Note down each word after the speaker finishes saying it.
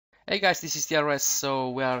Hey guys, this is DRS.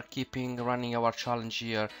 So we are keeping running our challenge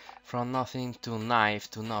here from nothing to knife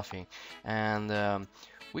to nothing, and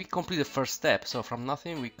we complete the first step. So from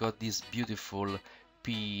nothing we got this beautiful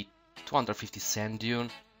P250 sand dune,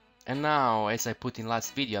 and now, as I put in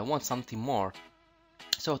last video, I want something more.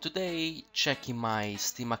 So today, checking my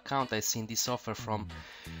Steam account, I seen this offer from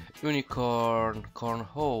Unicorn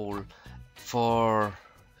Cornhole for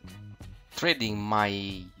trading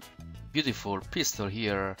my beautiful pistol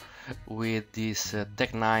here with this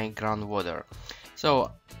Tech 9 groundwater.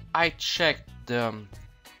 So I checked the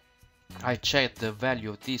value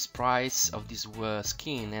of this price of this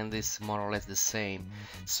skin, and it's more or less the same,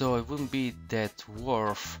 so it wouldn't be that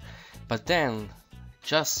worth. But then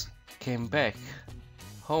just came back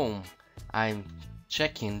home, I'm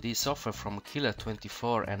checking this offer from Killer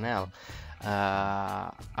 24 NL,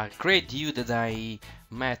 a great dude that I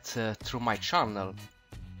met through my channel,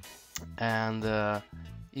 and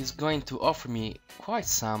is going to offer me quite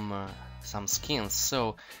some skins.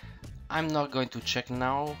 So I'm not going to check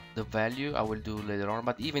now the value, I will do later on,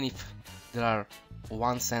 but even if there are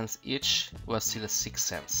 1 cent each, we're still at 6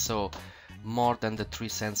 cents, so more than the 3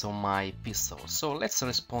 cents on my pistol. So let's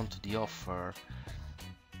respond to the offer.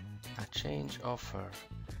 A change offer.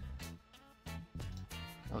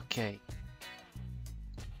 Okay,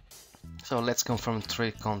 so let's confirm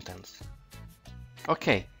trade content.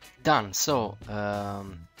 Okay, done. So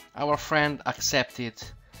our friend accepted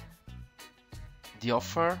the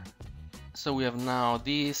offer, so we have now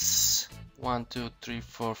these 1, 2, 3,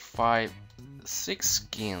 4, 5, 6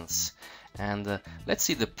 skins, and let's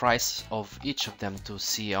see the price of each of them to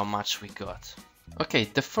see how much we got. Okay,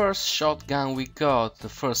 the first shotgun we got, the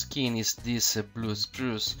first skin, is this blue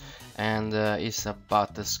spruce, and it's a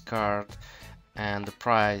butters card, and the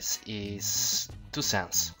price is 2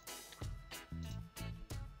 cents.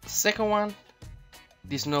 Second one,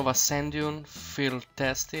 this Nova Sand Dune field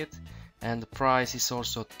tested, and the price is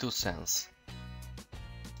also 2 cents.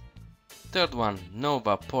 Third one,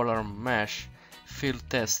 Nova Polar Mesh field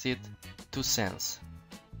tested, 2 cents.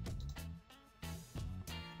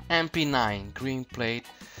 MP9 green plate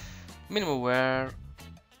minimum wear,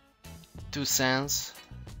 2 cents.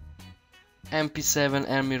 MP7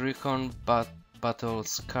 Army Recon Battle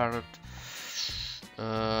Scarred,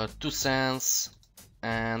 2 cents.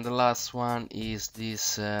 And the last one is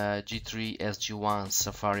this G3 SG1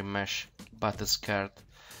 Safari Mesh Battle Scarred,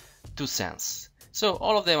 2 cents. So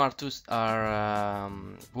all of them are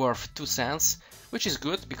worth 2 cents, which is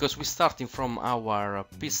good because we're starting from our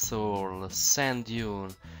pistol Sand Dune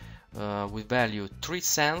with value 3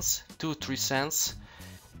 cents, 3 cents,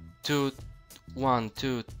 to 1,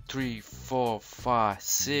 2, 3, 4, 5,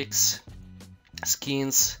 6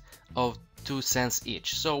 skins of 2 cents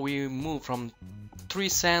each. So we move from 3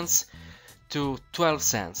 cents to 12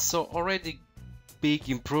 cents. So already big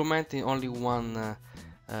improvement in only one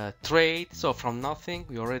trade. So from nothing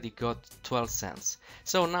we already got 12 cents.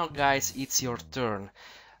 So now guys, it's your turn.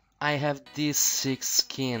 I have these 6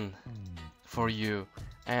 skins for you,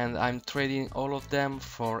 and I'm trading all of them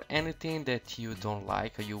for anything that you don't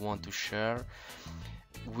like or you want to share,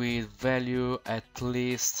 with value at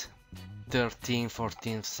least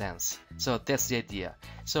 13-14 cents. So that's the idea.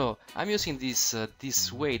 So I'm using this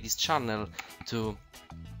this channel to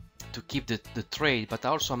keep the trade, but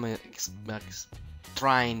also I'm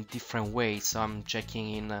trying different ways. So I'm checking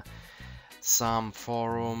in some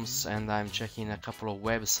forums, and I'm checking a couple of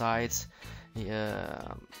websites.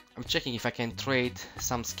 I'm checking if I can trade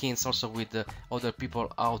some skins also with other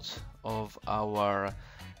people out of our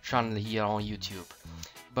channel here on YouTube.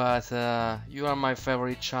 But you are my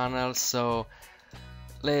favorite channel, so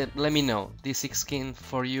let me know this 6 skin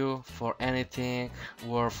for you for anything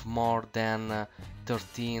worth more than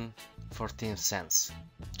 13-14 cents.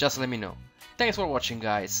 Just let me know. Thanks for watching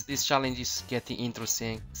guys, this challenge is getting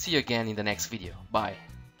interesting. See you again in the next video. Bye.